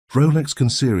Rolex can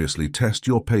seriously test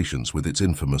your patience with its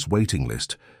infamous waiting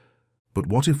list. But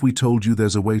what if we told you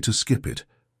there's a way to skip it?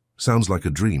 Sounds like a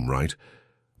dream, right?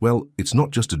 Well, it's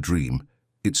not just a dream,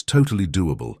 it's totally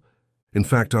doable. In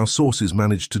fact, our sources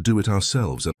managed to do it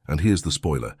ourselves, and here's the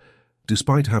spoiler.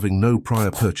 Despite having no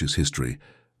prior purchase history,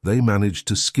 they managed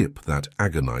to skip that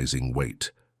agonizing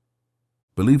wait.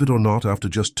 Believe it or not, after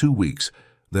just 2 weeks,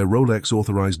 their Rolex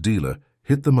authorized dealer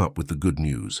hit them up with the good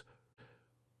news.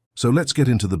 So let's get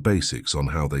into the basics on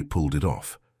how they pulled it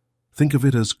off. Think of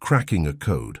it as cracking a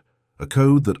code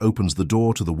that opens the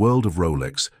door to the world of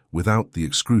Rolex without the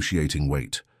excruciating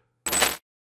wait.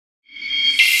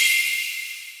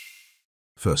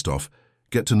 First off,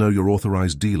 get to know your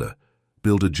authorized dealer.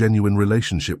 Build a genuine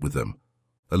relationship with them.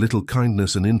 A little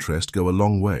kindness and interest go a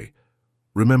long way.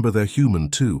 Remember, they're human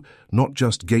too, not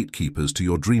just gatekeepers to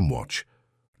your dream watch.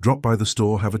 Drop by the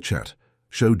store, have a chat.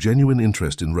 Show genuine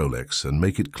interest in Rolex and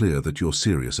make it clear that you're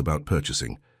serious about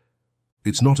purchasing.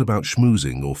 It's not about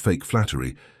schmoozing or fake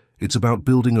flattery, it's about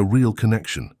building a real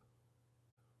connection.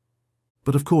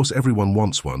 But of course everyone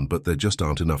wants one, but there just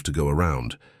aren't enough to go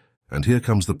around. And here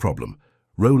comes the problem.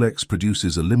 Rolex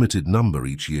produces a limited number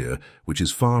each year, which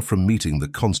is far from meeting the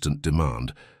constant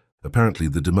demand. Apparently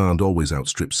the demand always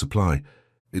outstrips supply.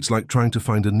 It's like trying to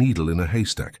find a needle in a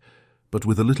haystack, but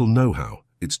with a little know-how,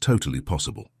 it's totally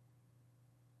possible.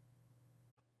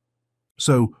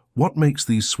 So, what makes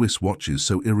these Swiss watches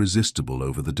so irresistible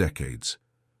over the decades?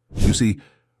 You see,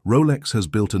 Rolex has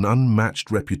built an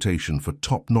unmatched reputation for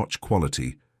top-notch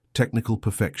quality, technical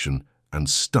perfection, and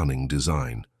stunning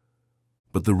design.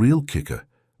 But the real kicker,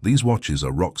 these watches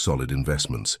are rock-solid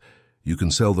investments. You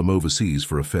can sell them overseas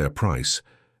for a fair price,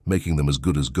 making them as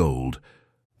good as gold.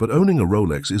 But owning a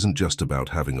Rolex isn't just about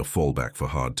having a fallback for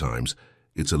hard times,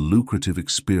 it's a lucrative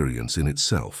experience in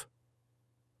itself.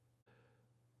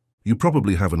 You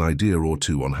probably have an idea or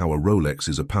two on how a Rolex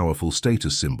is a powerful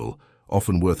status symbol,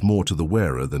 often worth more to the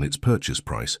wearer than its purchase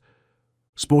price.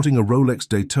 Sporting a Rolex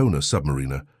Daytona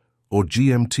Submariner or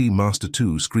GMT Master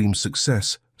 2 screams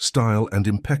success, style, and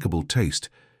impeccable taste.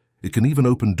 It can even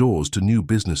open doors to new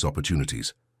business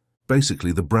opportunities.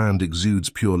 Basically, the brand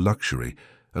exudes pure luxury,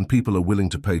 and people are willing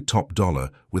to pay top dollar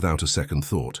without a second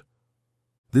thought.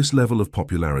 This level of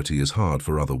popularity is hard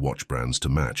for other watch brands to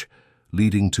match,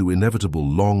 leading to inevitable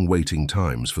long waiting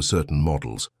times for certain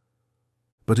models.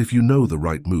 But if you know the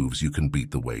right moves, you can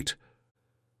beat the wait.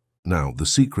 Now, the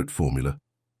secret formula?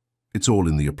 It's all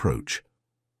in the approach.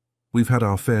 We've had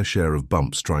our fair share of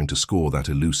bumps trying to score that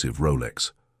elusive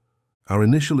Rolex. Our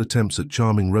initial attempts at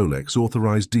charming Rolex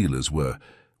authorized dealers were,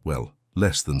 well,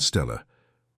 less than stellar.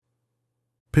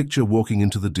 Picture walking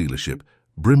into the dealership,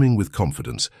 brimming with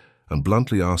confidence, and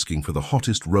bluntly asking for the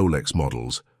hottest Rolex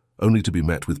models, only to be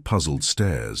met with puzzled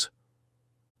stares.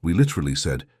 We literally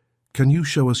said, "Can you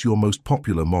show us your most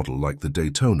popular model like the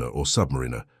Daytona or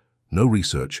Submariner?" No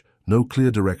research, no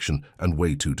clear direction, and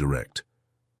way too direct.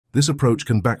 This approach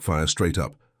can backfire straight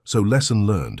up, so lesson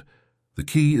learned. The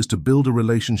key is to build a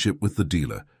relationship with the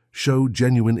dealer, show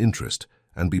genuine interest,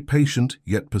 and be patient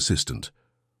yet persistent.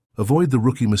 Avoid the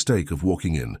rookie mistake of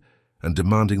walking in and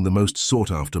demanding the most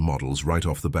sought-after models right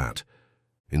off the bat.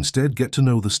 Instead, get to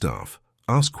know the staff,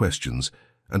 ask questions,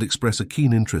 and express a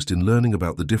keen interest in learning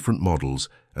about the different models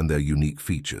and their unique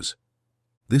features.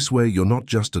 This way, you're not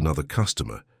just another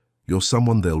customer, you're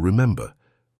someone they'll remember,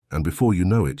 and before you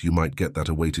know it, you might get that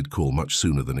awaited call much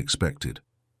sooner than expected.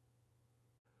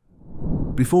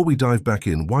 Before we dive back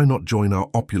in, why not join our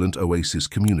Opulent Oasis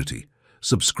community?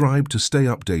 Subscribe to stay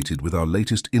updated with our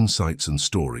latest insights and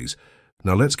stories.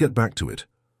 Now let's get back to it.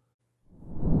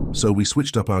 So we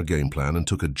switched up our game plan and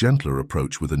took a gentler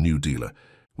approach with a new dealer.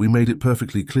 We made it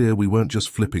perfectly clear we weren't just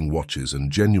flipping watches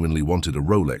and genuinely wanted a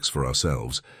Rolex for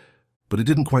ourselves. But it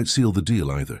didn't quite seal the deal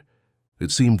either.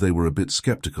 It seemed they were a bit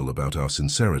skeptical about our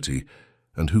sincerity,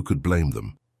 and who could blame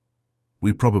them?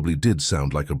 We probably did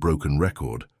sound like a broken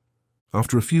record.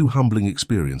 After a few humbling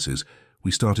experiences,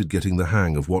 we started getting the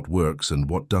hang of what works and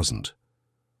what doesn't.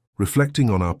 Reflecting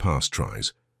on our past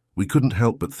tries, we couldn't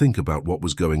help but think about what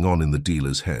was going on in the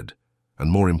dealer's head,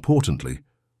 and more importantly,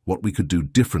 what we could do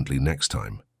differently next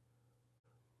time.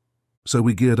 So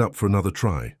we geared up for another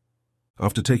try.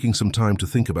 After taking some time to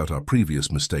think about our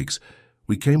previous mistakes,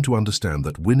 we came to understand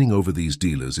that winning over these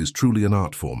dealers is truly an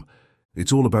art form.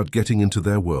 It's all about getting into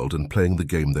their world and playing the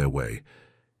game their way.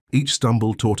 Each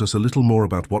stumble taught us a little more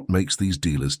about what makes these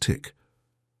dealers tick.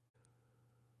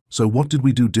 So what did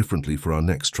we do differently for our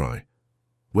next try?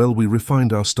 Well, we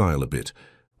refined our style a bit.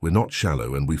 We're not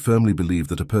shallow, and we firmly believe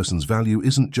that a person's value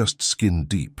isn't just skin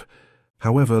deep.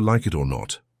 However, like it or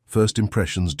not, first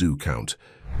impressions do count,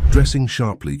 Dressing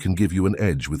sharply can give you an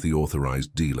edge with the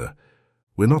authorized dealer.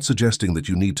 We're not suggesting that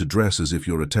you need to dress as if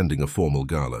you're attending a formal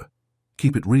gala.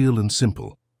 Keep it real and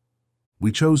simple.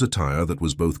 We chose attire that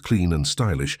was both clean and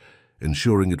stylish,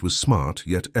 ensuring it was smart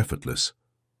yet effortless.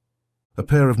 A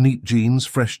pair of neat jeans,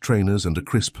 fresh trainers, and a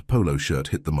crisp polo shirt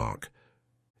hit the mark.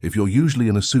 If you're usually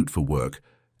in a suit for work,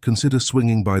 consider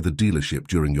swinging by the dealership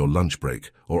during your lunch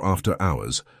break or after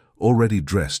hours, already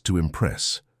dressed to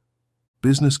impress.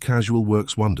 Business casual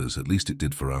works wonders, at least it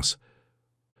did for us.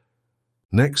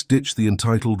 Next, ditch the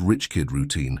entitled rich kid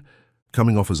routine.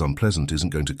 Coming off as unpleasant isn't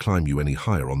going to climb you any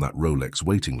higher on that Rolex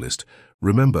waiting list.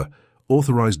 Remember,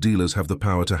 authorized dealers have the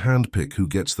power to handpick who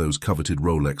gets those coveted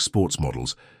Rolex sports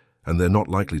models, and they're not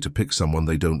likely to pick someone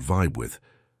they don't vibe with.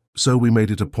 So we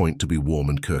made it a point to be warm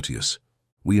and courteous.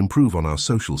 We improve on our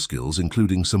social skills,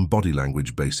 including some body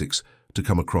language basics, to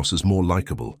come across as more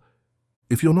likable.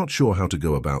 If you're not sure how to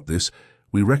go about this,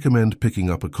 we recommend picking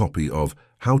up a copy of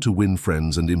How to Win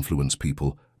Friends and Influence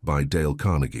People by Dale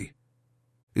Carnegie.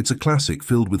 It's a classic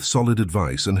filled with solid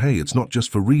advice, and hey, it's not just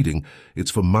for reading,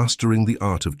 it's for mastering the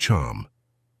art of charm.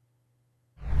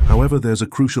 However, there's a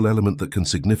crucial element that can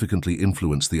significantly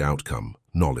influence the outcome: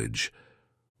 knowledge.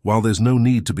 While there's no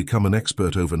need to become an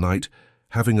expert overnight,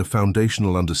 having a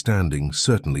foundational understanding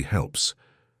certainly helps.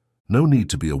 No need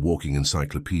to be a walking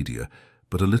encyclopedia,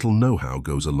 but a little know-how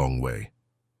goes a long way.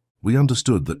 We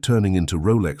understood that turning into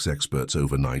Rolex experts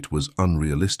overnight was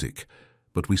unrealistic,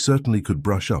 but we certainly could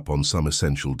brush up on some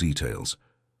essential details.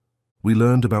 We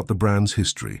learned about the brand's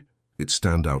history, its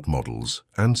standout models,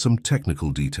 and some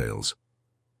technical details.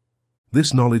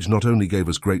 This knowledge not only gave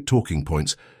us great talking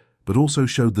points, but also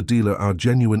showed the dealer our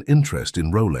genuine interest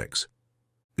in Rolex.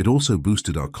 It also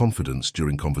boosted our confidence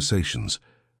during conversations.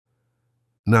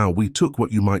 Now, we took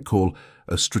what you might call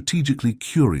a strategically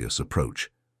curious approach.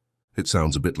 It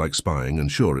sounds a bit like spying,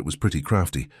 and sure, it was pretty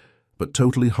crafty, but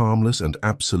totally harmless and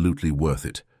absolutely worth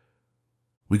it.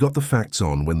 We got the facts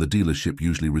on when the dealership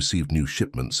usually received new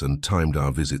shipments and timed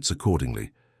our visits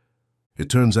accordingly. It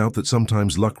turns out that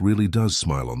sometimes luck really does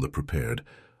smile on the prepared.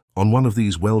 On one of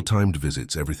these well-timed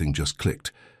visits, everything just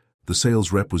clicked. The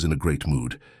sales rep was in a great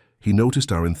mood. He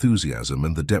noticed our enthusiasm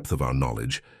and the depth of our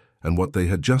knowledge, and what they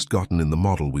had just gotten in the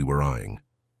model we were eyeing.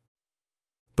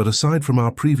 But aside from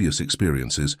our previous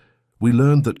experiences, we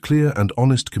learned that clear and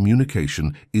honest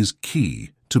communication is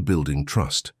key to building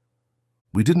trust.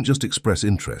 We didn't just express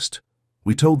interest.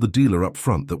 We told the dealer up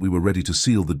front that we were ready to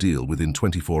seal the deal within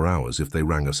 24 hours if they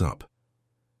rang us up.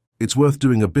 It's worth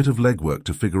doing a bit of legwork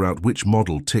to figure out which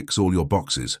model ticks all your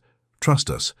boxes. Trust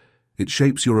us, it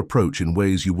shapes your approach in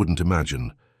ways you wouldn't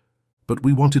imagine. But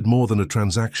we wanted more than a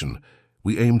transaction.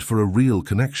 We aimed for a real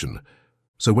connection.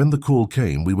 So when the call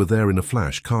came, we were there in a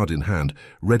flash, card in hand,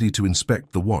 ready to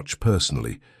inspect the watch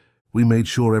personally. We made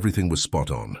sure everything was spot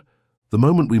on. The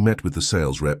moment we met with the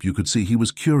sales rep, you could see he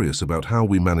was curious about how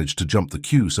we managed to jump the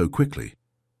queue so quickly.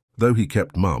 Though he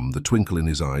kept mum, the twinkle in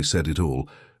his eye said it all.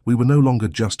 We were no longer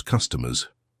just customers.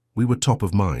 We were top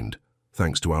of mind,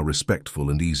 thanks to our respectful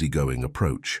and easygoing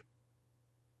approach.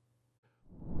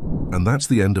 And that's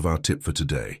the end of our tip for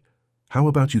today. How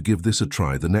about you give this a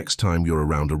try the next time you're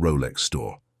around a Rolex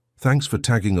store? Thanks for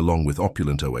tagging along with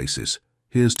Opulent Oasis.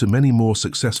 Here's to many more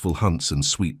successful hunts and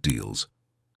sweet deals.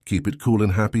 Keep it cool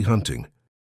and happy hunting.